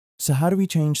So how do we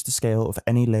change the scale of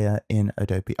any layer in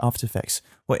Adobe After Effects?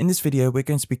 Well, in this video, we're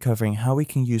going to be covering how we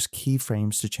can use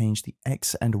keyframes to change the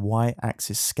X and Y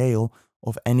axis scale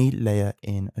of any layer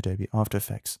in Adobe After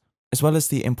Effects, as well as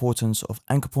the importance of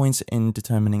anchor points in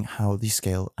determining how the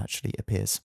scale actually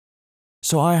appears.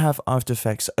 So I have After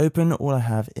Effects open. All I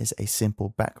have is a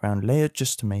simple background layer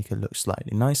just to make it look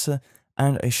slightly nicer,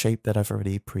 and a shape that I've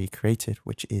already pre-created,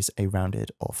 which is a rounded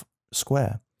off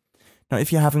square. Now,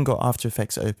 if you haven't got After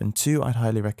Effects open too, I'd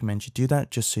highly recommend you do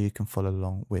that just so you can follow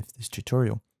along with this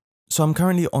tutorial. So I'm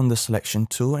currently on the selection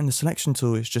tool, and the selection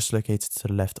tool is just located to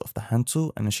the left of the hand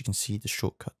tool. And as you can see, the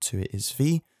shortcut to it is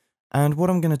V. And what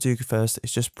I'm going to do first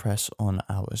is just press on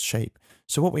our shape.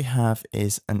 So what we have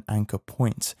is an anchor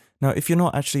point. Now, if you're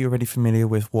not actually already familiar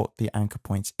with what the anchor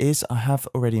point is, I have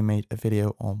already made a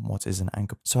video on what is an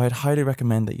anchor. So I'd highly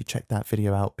recommend that you check that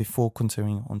video out before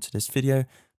continuing onto this video,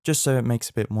 just so it makes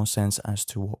a bit more sense as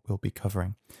to what we'll be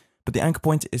covering. But the anchor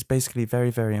point is basically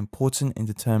very, very important in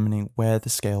determining where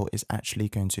the scale is actually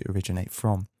going to originate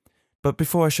from. But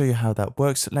before I show you how that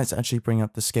works, let's actually bring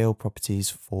up the scale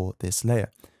properties for this layer.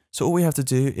 So all we have to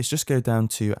do is just go down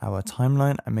to our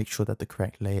timeline and make sure that the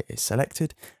correct layer is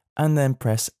selected, and then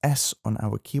press S on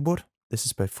our keyboard. This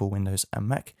is both for Windows and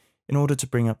Mac, in order to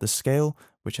bring up the scale,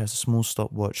 which has a small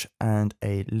stopwatch and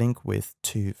a link with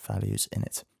 2 values in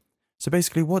it. So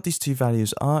basically what these 2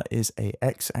 values are is a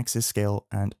X-axis scale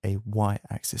and a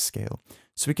Y-axis scale.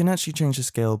 So we can actually change the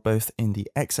scale both in the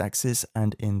X-axis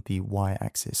and in the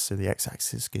Y-axis. So the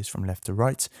X-axis goes from left to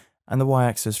right and the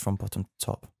Y-axis from bottom to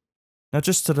top. Now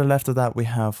just to the left of that we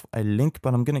have a link,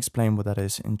 but I'm going to explain what that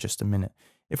is in just a minute.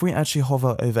 If we actually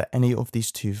hover over any of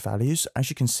these 2 values, as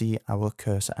you can see, our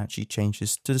cursor actually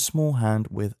changes to the small hand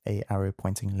with an arrow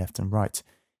pointing left and right.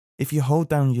 If you hold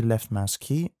down your left mouse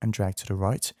key and drag to the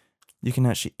right, you can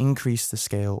actually increase the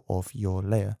scale of your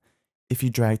layer. If you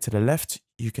drag to the left,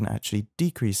 you can actually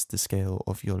decrease the scale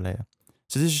of your layer.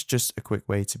 So this is just a quick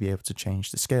way to be able to change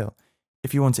the scale.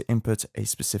 If you want to input a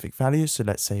specific value, so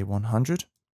let's say 100,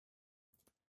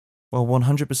 well,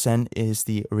 100% is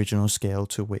the original scale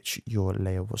to which your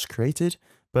layer was created,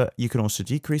 but you can also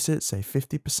decrease it, say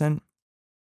 50%.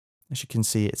 As you can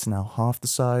see, it's now half the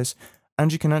size,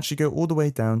 and you can actually go all the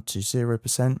way down to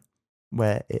 0%,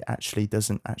 where it actually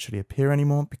doesn't actually appear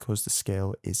anymore because the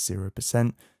scale is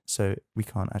 0%, so we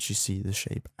can't actually see the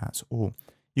shape at all.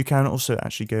 You can also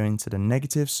actually go into the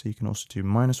negatives, so you can also do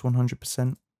minus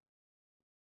 100%,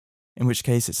 in which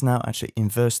case it's now actually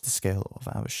inversed the scale of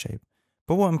our shape.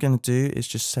 But what I'm going to do is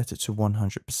just set it to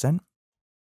 100%.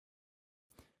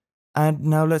 And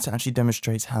now let's actually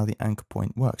demonstrate how the anchor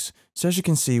point works. So as you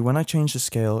can see, when I change the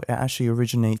scale, it actually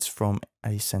originates from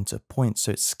a center point.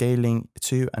 So it's scaling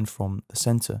to and from the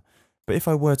center. But if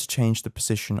I were to change the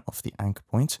position of the anchor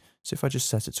point, so if I just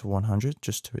set it to 100,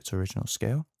 just to its original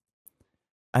scale,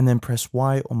 and then press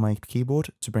Y on my keyboard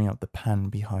to bring up the pan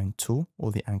behind tool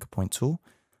or the anchor point tool,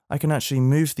 I can actually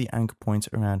move the anchor point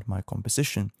around my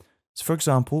composition. So for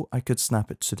example, I could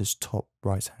snap it to this top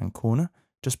right hand corner,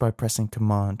 just by pressing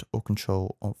Command or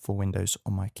Control for Windows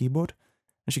on my keyboard.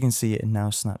 As you can see, it now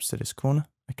snaps to this corner.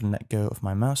 I can let go of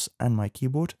my mouse and my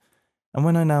keyboard. And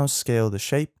when I now scale the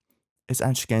shape, it's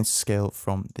actually going to scale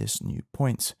from this new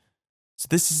point. So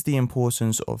this is the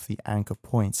importance of the anchor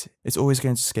point. It's always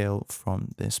going to scale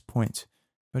from this point.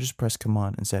 If I just press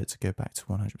Command and Z to go back to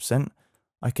 100%,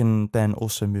 I can then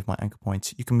also move my anchor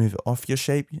point. You can move it off your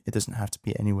shape. It doesn't have to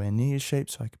be anywhere near your shape,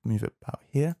 so I can move it about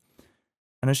here.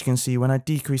 And as you can see, when I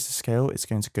decrease the scale, it's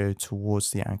going to go towards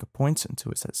the anchor point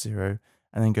until it's at 0,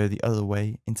 and then go the other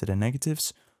way into the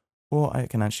negatives. Or I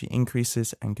can actually increase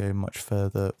this and go much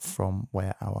further from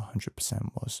where our 100%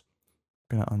 was.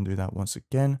 I'm going to undo that once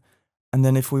again. And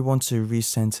then if we want to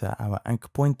recenter our anchor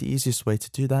point, the easiest way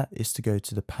to do that is to go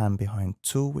to the pan behind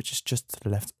tool, which is just to the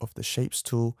left of the shapes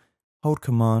tool. Hold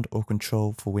Command or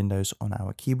Control for Windows on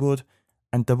our keyboard,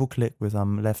 and double click with our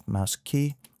left mouse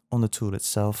key on the tool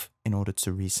itself in order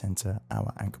to recenter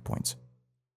our anchor point.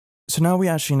 So now we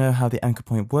actually know how the anchor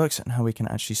point works and how we can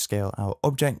actually scale our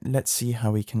object. Let's see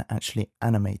how we can actually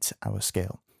animate our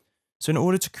scale. So in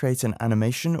order to create an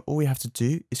animation, all we have to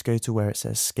do is go to where it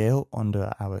says scale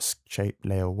under our shape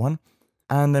layer 1,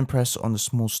 and then press on the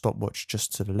small stopwatch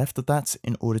just to the left of that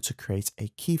in order to create a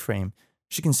keyframe.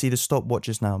 As you can see, the stopwatch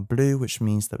is now blue, which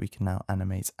means that we can now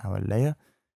animate our layer.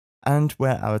 And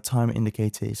where our time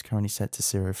indicator is currently set to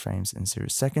 0 frames and 0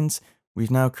 seconds, we've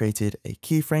now created a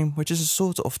keyframe, which is a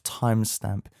sort of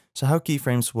timestamp. So how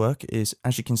keyframes work is,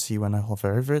 as you can see when I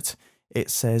hover over it,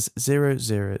 it says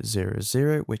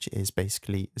 0000, which is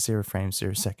basically 0 frames,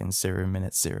 0 seconds, 0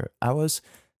 minutes, 0 hours.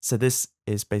 So this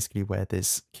is basically where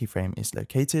this keyframe is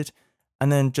located.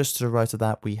 And then just to the right of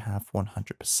that, we have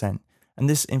 100%. And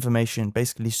this information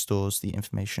basically stores the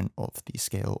information of the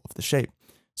scale of the shape.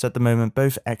 So at the moment,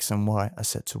 both X and Y are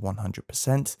set to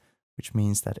 100%, which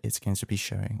means that it's going to be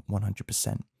showing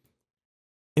 100%.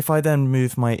 If I then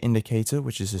move my indicator,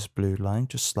 which is this blue line,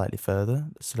 just slightly further,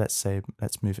 so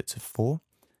let's move it to 4.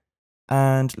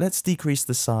 And let's decrease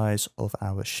the size of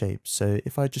our shape. So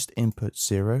if I just input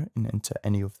 0 into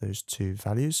any of those two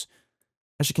values,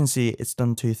 as you can see, it's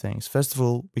done two things. First of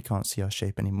all, we can't see our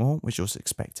shape anymore, which was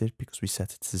expected because we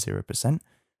set it to 0%.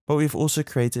 But we've also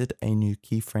created a new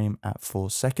keyframe at 4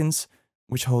 seconds,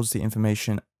 which holds the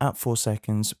information at 4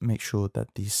 seconds, make sure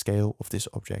that the scale of this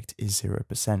object is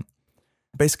 0%.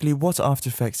 Basically, what After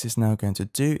Effects is now going to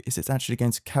do is it's actually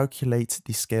going to calculate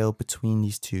the scale between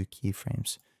these two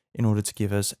keyframes in order to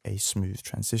give us a smooth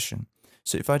transition.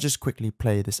 So if I just quickly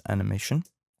play this animation,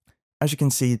 as you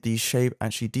can see, the shape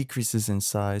actually decreases in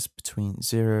size between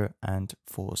 0 and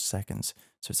 4 seconds.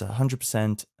 So it's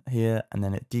 100% here, and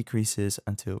then it decreases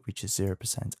until it reaches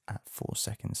 0% at 4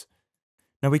 seconds.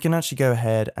 Now we can actually go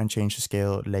ahead and change the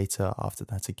scale later after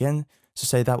that again. So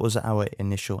say that was our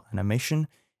initial animation.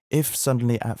 If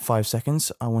suddenly at 5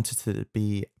 seconds, I wanted it to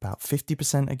be about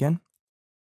 50% again,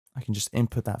 I can just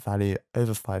input that value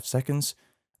over 5 seconds.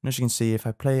 And as you can see, if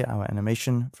I play our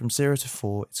animation from 0 to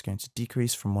 4, it's going to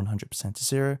decrease from 100% to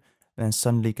 0, and then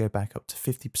suddenly go back up to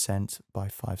 50% by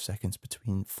 5 seconds,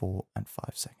 between 4 and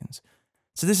 5 seconds.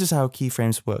 So this is how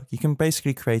keyframes work. You can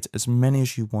basically create as many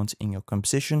as you want in your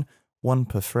composition, 1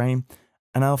 per frame,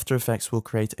 and After Effects will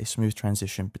create a smooth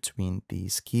transition between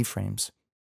these keyframes.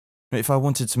 If I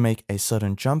wanted to make a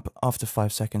sudden jump after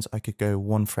 5 seconds, I could go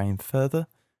 1 frame further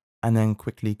and then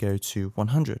quickly go to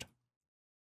 100.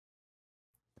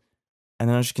 And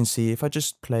then as you can see, if I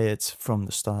just play it from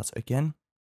the start again,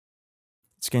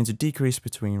 it's going to decrease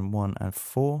between 1 and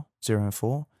 4, 0 and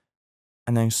 4,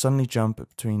 and then suddenly jump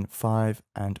between 5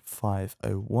 and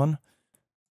 501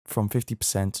 from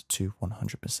 50% to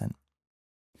 100%.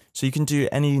 So you can do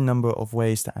any number of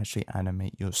ways to actually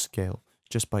animate your scale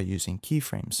just by using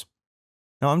keyframes.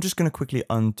 Now I'm just going to quickly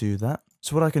undo that.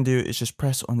 So what I can do is just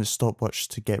press on the stopwatch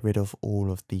to get rid of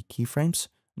all of the keyframes.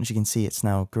 And as you can see, it's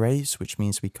now grey, which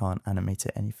means we can't animate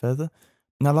it any further.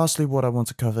 Now lastly, what I want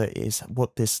to cover is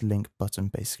what this link button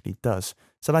basically does.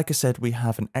 So like I said, we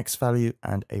have an X value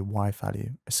and a Y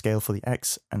value, a scale for the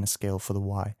X and a scale for the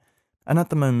Y. And at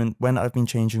the moment, when I've been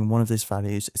changing one of these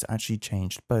values, it's actually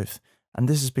changed both. And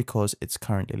this is because it's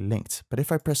currently linked. But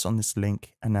if I press on this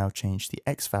link and now change the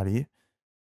X value,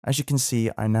 as you can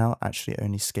see, I now actually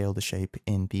only scale the shape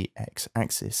in the X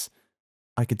axis.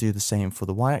 I could do the same for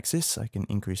the Y axis. I can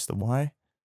increase the Y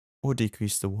or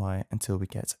decrease the Y until we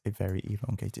get a very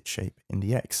elongated shape in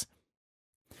the X.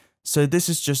 So this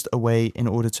is just a way in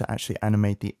order to actually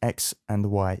animate the X and the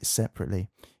Y separately.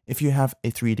 If you have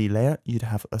a 3D layer, you'd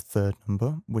have a third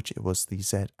number, which it was the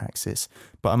Z axis.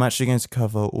 But I'm actually going to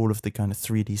cover all of the kind of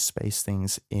 3D space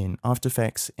things in After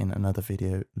Effects in another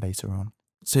video later on.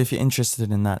 So if you're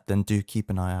interested in that, then do keep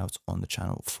an eye out on the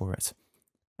channel for it.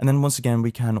 And then once again,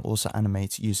 we can also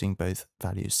animate using both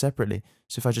values separately.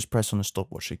 So if I just press on the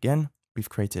stopwatch again, we've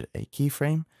created a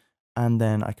keyframe, and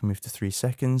then I can move to 3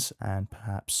 seconds and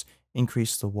perhaps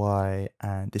increase the Y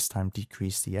and this time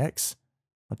decrease the X.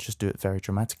 I'll just do it very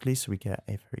dramatically so we get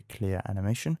a very clear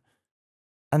animation.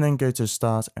 And then go to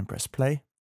start and press play.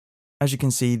 As you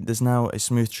can see, there's now a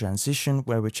smooth transition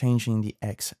where we're changing the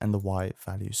X and the Y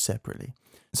values separately.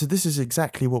 So this is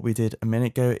exactly what we did a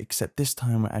minute ago, except this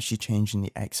time we're actually changing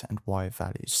the X and Y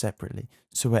values separately.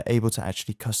 So we're able to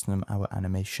actually custom our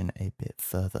animation a bit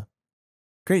further.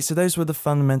 Great, so those were the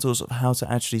fundamentals of how to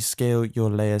actually scale your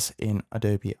layers in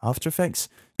Adobe After Effects.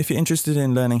 If you're interested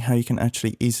in learning how you can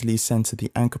actually easily center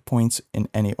the anchor point in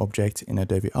any object in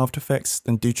Adobe After Effects,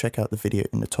 then do check out the video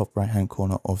in the top right hand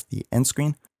corner of the end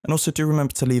screen. And also do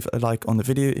remember to leave a like on the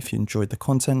video if you enjoyed the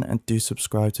content, and do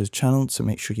subscribe to the channel to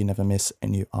make sure you never miss a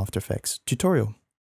new After Effects tutorial.